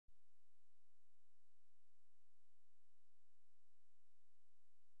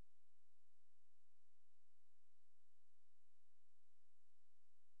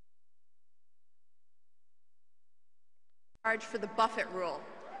charge for the Buffett rule,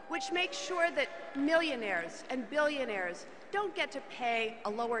 which makes sure that millionaires and billionaires don't get to pay a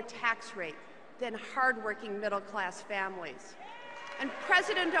lower tax rate than hardworking middle-class families. And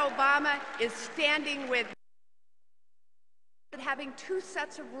President Obama is standing with having two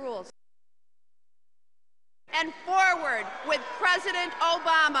sets of rules. And forward with President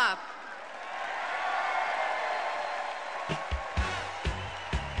Obama.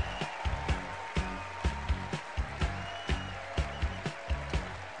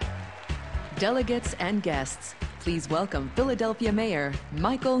 Delegates and guests, please welcome Philadelphia Mayor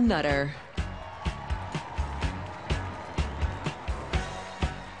Michael Nutter.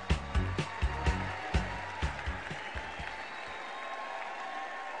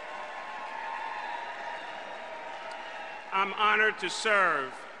 I'm honored to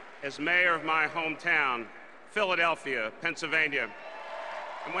serve as mayor of my hometown, Philadelphia, Pennsylvania.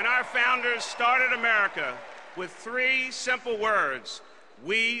 And when our founders started America with three simple words,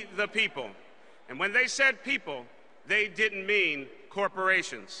 "We the people." And when they said people, they didn't mean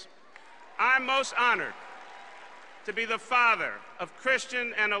corporations. I'm most honored to be the father of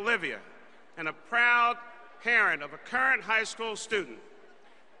Christian and Olivia, and a proud parent of a current high school student.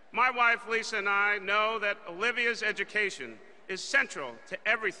 My wife, Lisa, and I know that Olivia's education is central to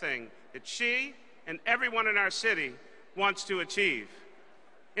everything that she and everyone in our city wants to achieve.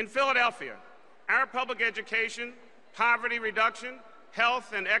 In Philadelphia, our public education, poverty reduction,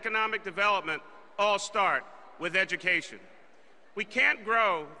 health, and economic development all start with education. We can't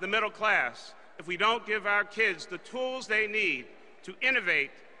grow the middle class if we don't give our kids the tools they need to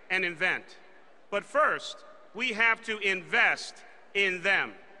innovate and invent. But first, we have to invest in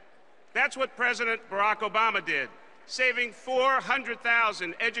them. That's what President Barack Obama did, saving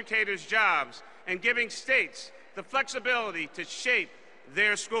 400,000 educators' jobs and giving states the flexibility to shape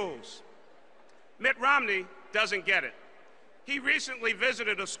their schools. Mitt Romney doesn't get it. He recently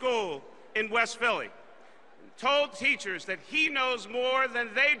visited a school in West Philly and told teachers that he knows more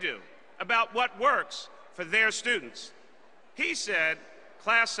than they do about what works for their students. He said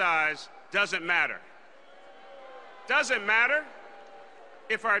class size doesn't matter. Doesn't matter?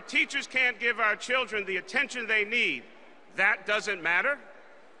 If our teachers can't give our children the attention they need, that doesn't matter?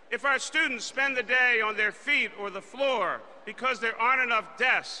 If our students spend the day on their feet or the floor because there aren't enough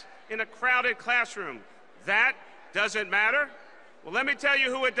desks in a crowded classroom, that doesn't matter? Well, let me tell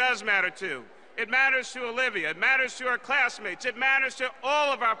you who it does matter to. It matters to Olivia. It matters to her classmates. It matters to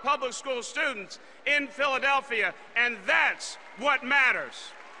all of our public school students in Philadelphia, and that's what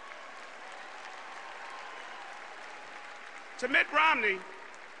matters. To Mitt Romney,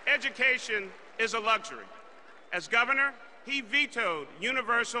 education is a luxury. As governor, he vetoed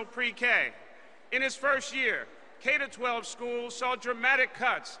universal pre-K. In his first year, K-12 schools saw dramatic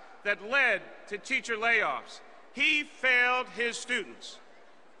cuts that led to teacher layoffs. He failed his students.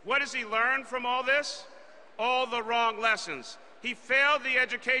 What does he learn from all this? All the wrong lessons. He failed the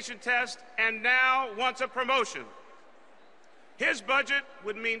education test and now wants a promotion. His budget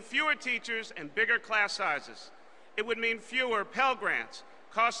would mean fewer teachers and bigger class sizes. It would mean fewer Pell Grants,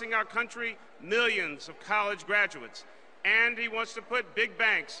 costing our country millions of college graduates. And he wants to put big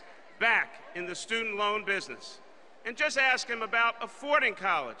banks back in the student loan business. And just ask him about affording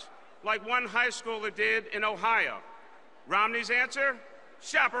college, like one high schooler did in Ohio. Romney's answer?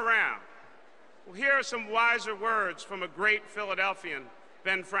 Shop around. Well, here are some wiser words from a great Philadelphian,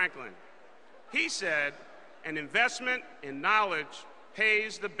 Ben Franklin. He said, "An investment in knowledge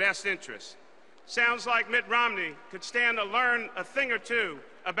pays the best interest." Sounds like Mitt Romney could stand to learn a thing or two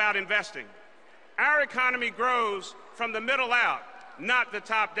about investing. Our economy grows from the middle out, not the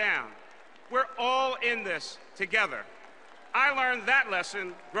top down. We're all in this together. I learned that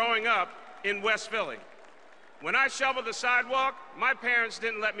lesson growing up in West Philly. When I shoveled the sidewalk, my parents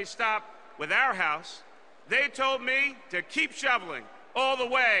didn't let me stop with our house. They told me to keep shoveling all the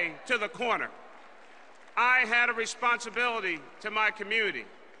way to the corner. I had a responsibility to my community,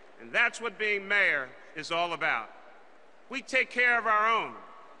 and that's what being mayor is all about. We take care of our own.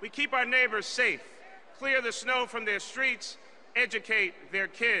 We keep our neighbors safe, clear the snow from their streets, educate their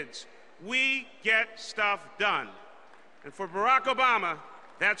kids. We get stuff done. And for Barack Obama,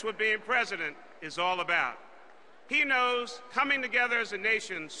 that's what being president is all about. He knows coming together as a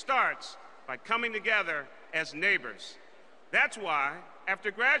nation starts by coming together as neighbors. That's why,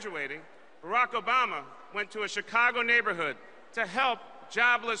 after graduating, Barack Obama went to a Chicago neighborhood to help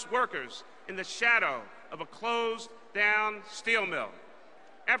jobless workers in the shadow of a closed-down steel mill.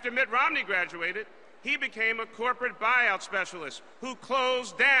 After Mitt Romney graduated, he became a corporate buyout specialist who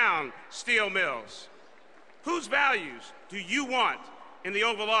closed down steel mills. Whose values do you want in the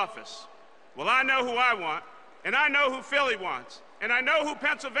Oval Office? Well, I know who I want. And I know who Philly wants. And I know who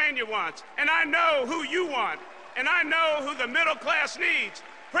Pennsylvania wants. And I know who you want. And I know who the middle class needs.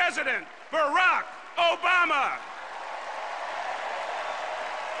 President Barack Obama.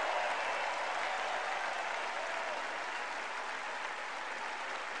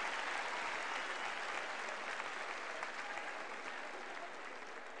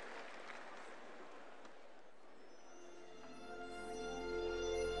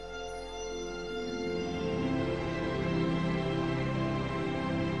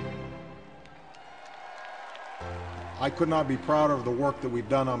 I could not be prouder of the work that we've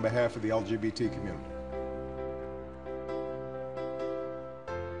done on behalf of the LGBT community.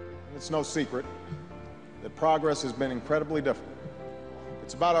 It's no secret that progress has been incredibly difficult.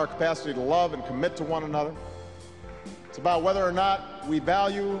 It's about our capacity to love and commit to one another. It's about whether or not we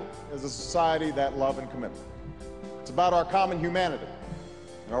value as a society that love and commitment. It's about our common humanity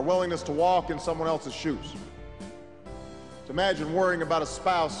and our willingness to walk in someone else's shoes. To imagine worrying about a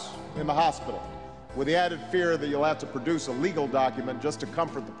spouse in the hospital with the added fear that you'll have to produce a legal document just to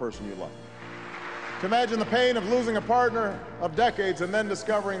comfort the person you love. To imagine the pain of losing a partner of decades and then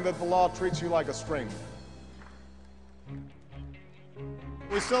discovering that the law treats you like a stranger.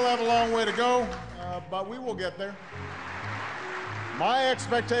 We still have a long way to go, but we will get there. My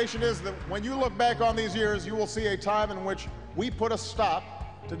expectation is that when you look back on these years, you will see a time in which we put a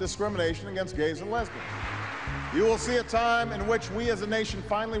stop to discrimination against gays and lesbians. You will see a time in which we as a nation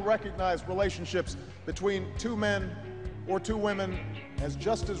finally recognize relationships between two men or two women as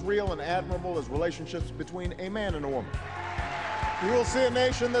just as real and admirable as relationships between a man and a woman. You will see a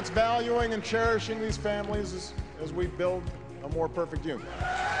nation that's valuing and cherishing these families as we build a more perfect union,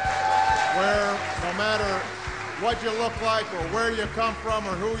 where no matter what you look like or where you come from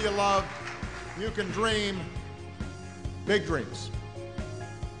or who you love, you can dream big dreams.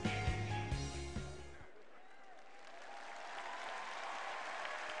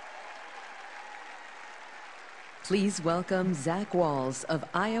 Please welcome Zach Walz of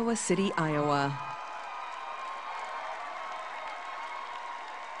Iowa City, Iowa.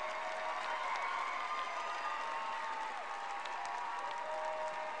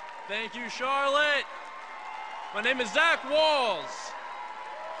 Thank you, Charlotte. My name is Zach Walz.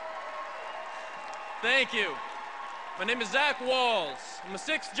 Thank you. My name is Zach Walz. I'm a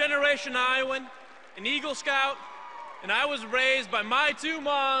sixth-generation Iowan, an Eagle Scout, and I was raised by my two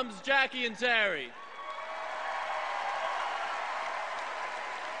moms, Jackie and Terry.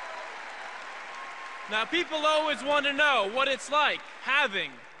 Now, people always want to know what it's like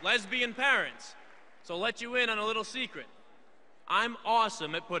having lesbian parents. So I'll let you in on a little secret. I'm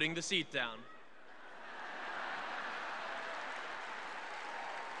awesome at putting the seat down.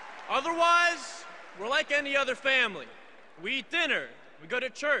 Otherwise, we're like any other family. We eat dinner, we go to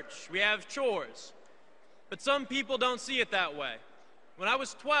church, we have chores. But some people don't see it that way. When I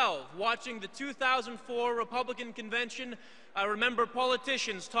was 12, watching the 2004 Republican convention, I remember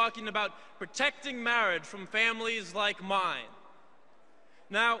politicians talking about protecting marriage from families like mine.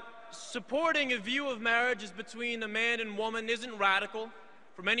 Now, supporting a view of marriage as between a man and woman isn't radical.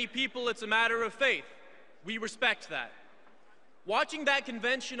 For many people, it's a matter of faith. We respect that. Watching that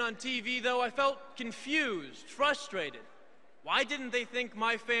convention on TV, though, I felt confused, frustrated. Why didn't they think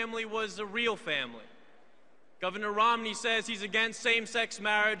my family was a real family? Governor Romney says he's against same-sex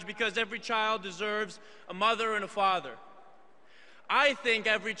marriage because every child deserves a mother and a father. I think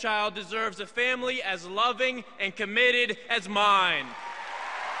every child deserves a family as loving and committed as mine.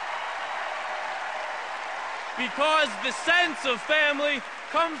 Because the sense of family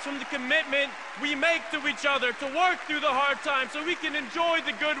comes from the commitment we make to each other to work through the hard times so we can enjoy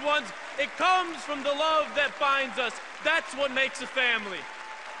the good ones. It comes from the love that binds us. That's what makes a family.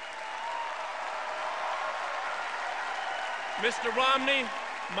 Mr. Romney,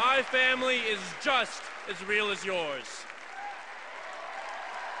 my family is just as real as yours.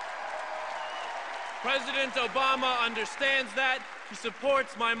 President Obama understands that. He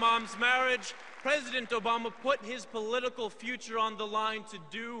supports my mom's marriage. President Obama put his political future on the line to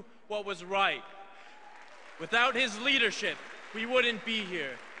do what was right. Without his leadership, we wouldn't be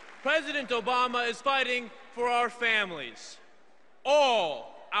here. President Obama is fighting for our families.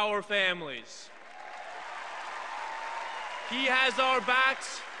 All our families. He has our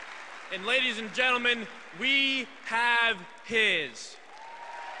backs, and ladies and gentlemen, we have his.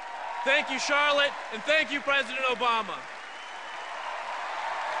 Thank you, Charlotte, and thank you, President Obama.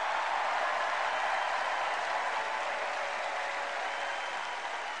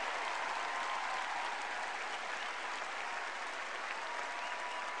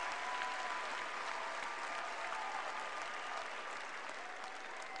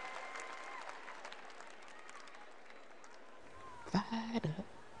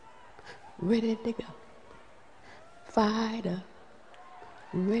 ready to go. Fired up,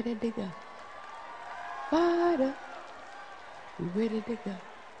 ready to go. Fired up, ready to go.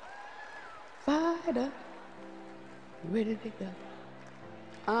 Fired up, ready to go.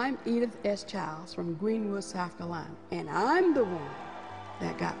 I'm Edith S. Childs from Greenwood, South Carolina, and I'm the one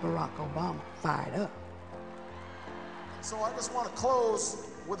that got Barack Obama fired up. So I just want to close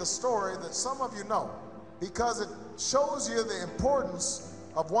with a story that some of you know, because it shows you the importance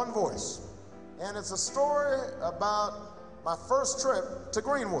of one voice. And it's a story about my first trip to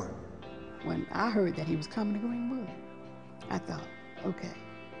Greenwood. When I heard that he was coming to Greenwood, I thought, okay,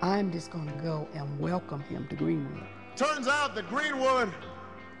 I'm just going to go and welcome him to Greenwood. Turns out that Greenwood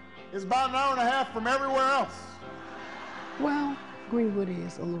is about an hour and a half from everywhere else. Well, Greenwood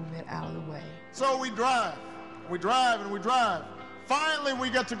is a little bit out of the way. So we drive, and we drive. Finally,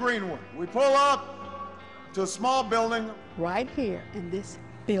 we get to Greenwood. We pull up to a small building. Right here in this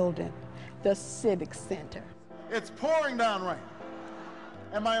building, the Civic Center. It's pouring down rain,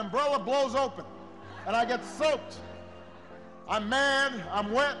 and my umbrella blows open, and I get soaked. I'm mad,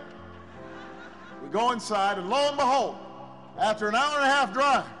 I'm wet. We go inside, and lo and behold, after an hour and a half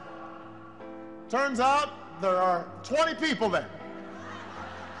drive, turns out there are 20 people there.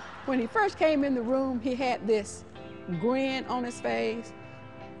 When he first came in the room, he had this grin on his face,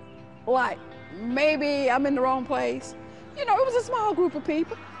 like maybe I'm in the wrong place. You know, it was a small group of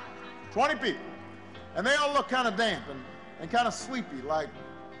people. 20 people. And they all look kind of damp and kind of sleepy, like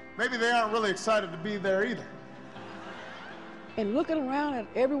maybe they aren't really excited to be there either. And looking around at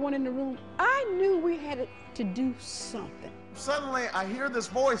everyone in the room, I knew we had to do something. Suddenly, I hear this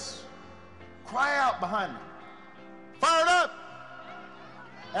voice cry out behind me, "Fired up!"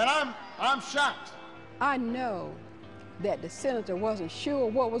 And I'm shocked. I know that the senator wasn't sure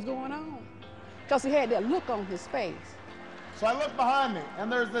what was going on because he had that look on his face. So I look behind me,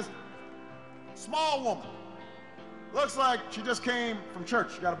 and there's this small woman. Looks like she just came from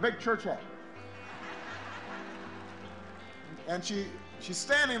church. She got a big church hat. And she's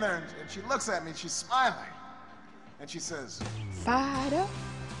standing there, and she looks at me, and she's smiling. And she says, "Fired up,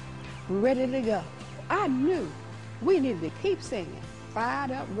 ready to go." I knew we needed to keep singing.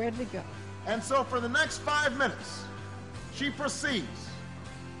 Fired up, ready to go. And so for the next 5 minutes, she proceeds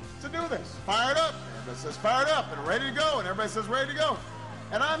to do this. Fired up. Everybody says fired up and ready to go. And everybody says ready to go.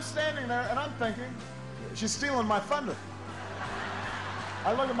 And I'm standing there and I'm thinking, she's stealing my thunder.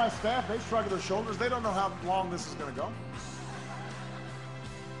 I look at my staff, they shrug their shoulders. They don't know how long this is going to go.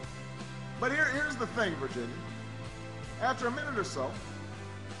 But here's the thing, Virginia. After a minute or so,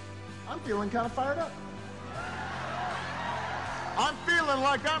 I'm feeling kind of fired up. I'm feeling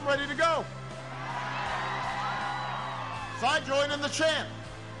like I'm ready to go. So I join in the chant.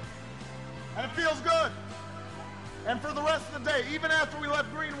 And it feels good. And for the rest of the day, even after we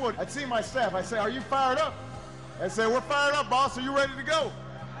left Greenwood, I'd see my staff. I'd say, "Are you fired up?" They'd say, "We're fired up, boss. Are you ready to go?"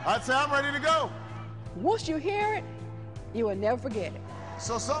 I'd say, "I'm ready to go." Once you hear it, you will never forget it.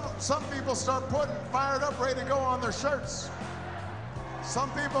 So some people start putting "fired up, ready to go" on their shirts.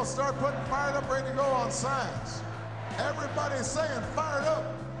 Some people start putting "fired up, ready to go" on signs. Everybody's saying "fired up"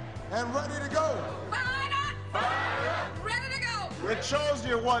 and "ready to go." Fired up! Fired up! Ready to go! It shows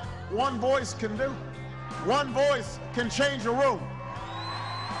you what one voice can do. One voice can change a room.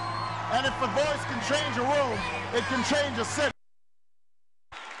 And if a voice can change a room, it can change a city.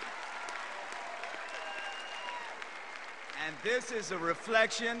 And this is a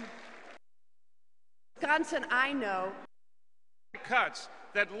reflection. Wisconsin, I know. Cuts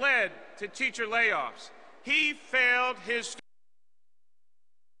that led to teacher layoffs. He failed his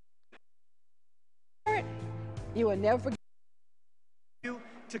You will never forget.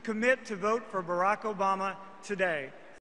 To commit to vote for Barack Obama today.